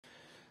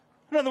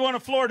Another one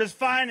of Florida's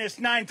finest,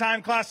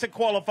 9-time Classic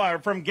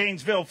qualifier from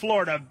Gainesville,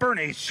 Florida,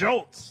 Bernie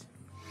Schultz.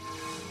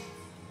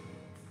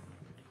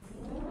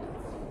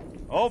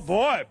 Oh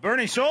boy,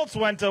 Bernie Schultz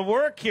went to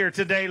work here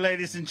today,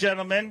 ladies and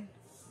gentlemen.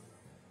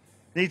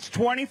 Needs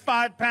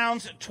 25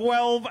 pounds,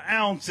 12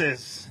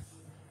 ounces.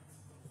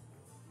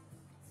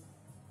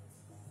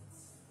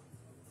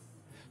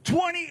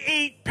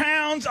 28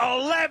 pounds,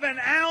 11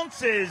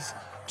 ounces.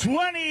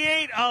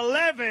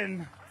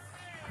 28-11.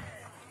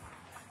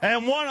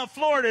 And one of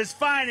Florida's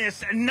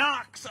finest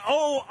knocks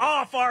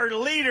off our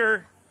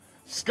leader,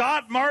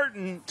 Scott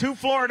Martin. Two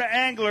Florida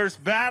anglers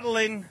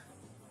battling.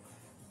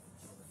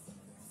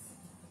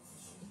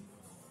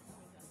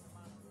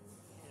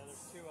 Yeah, there's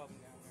two of them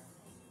down there.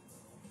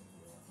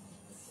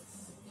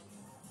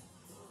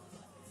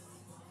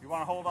 You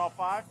want to hold all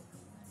five?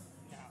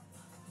 No.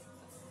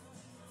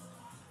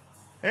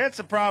 It's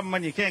a problem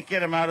when you can't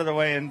get them out of the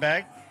way and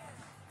bag.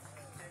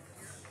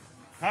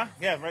 Huh?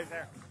 Yeah, right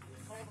there.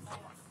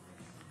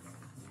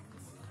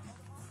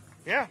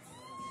 Yeah.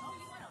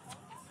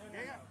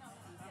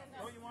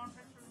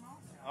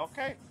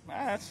 Okay.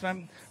 That's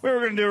we were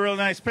going to do a real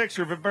nice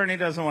picture, but Bernie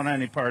doesn't want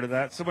any part of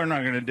that, so we're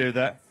not going to do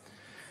that.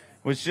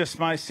 It was just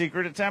my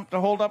secret attempt to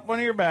hold up one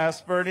of your bass,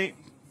 Bernie.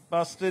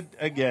 Busted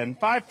again.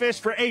 5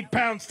 fish for 8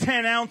 pounds,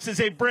 10 ounces,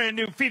 a brand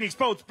new Phoenix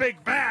Boats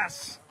Big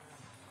Bass.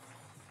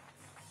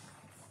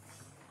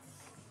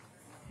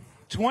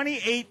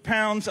 28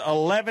 pounds,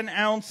 11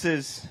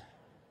 ounces.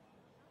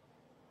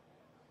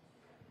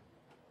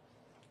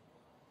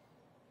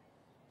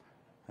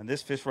 And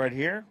this fish right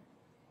here,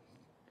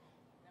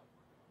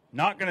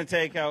 not going to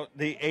take out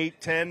the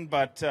 8-10,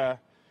 but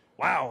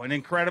wow, an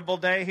incredible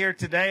day here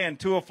today. And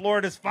two of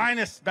Florida's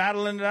finest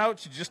battling it out.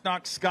 She just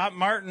knocked Scott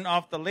Martin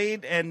off the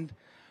lead. And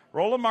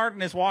Roland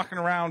Martin is walking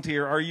around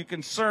here. Are you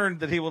concerned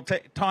that he will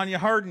Tanya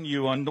Harden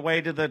you on the way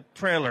to the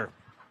trailer?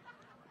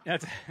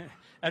 That's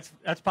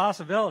a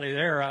possibility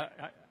there.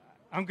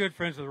 I'm good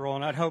friends with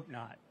Roland. I'd hope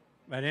not.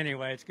 But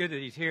anyway, it's good that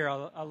he's here.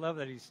 I love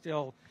that he's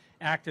still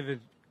active. I mean,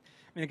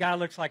 the guy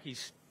looks like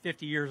he's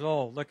 50 years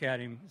old. Look at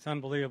him. It's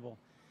unbelievable.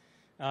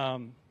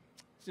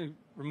 It's a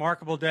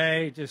remarkable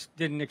day. Just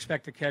didn't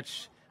expect to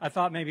catch. I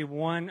thought maybe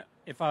one,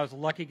 if I was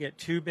lucky, get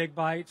 2 big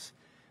bites,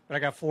 but I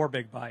got 4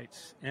 big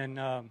bites. And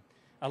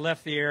I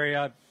left the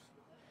area.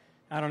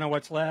 I don't know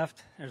what's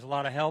left. There's a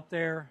lot of help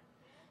there.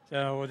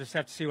 So we'll just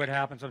have to see what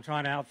happens. I'm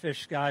trying to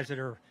outfish guys that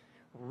are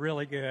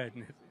really good.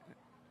 And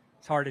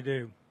it's hard to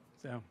do.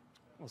 So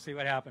we'll see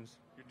what happens.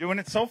 You're doing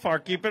it so far.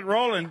 Keep it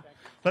rolling.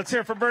 Let's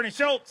hear from Bernie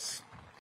Schultz.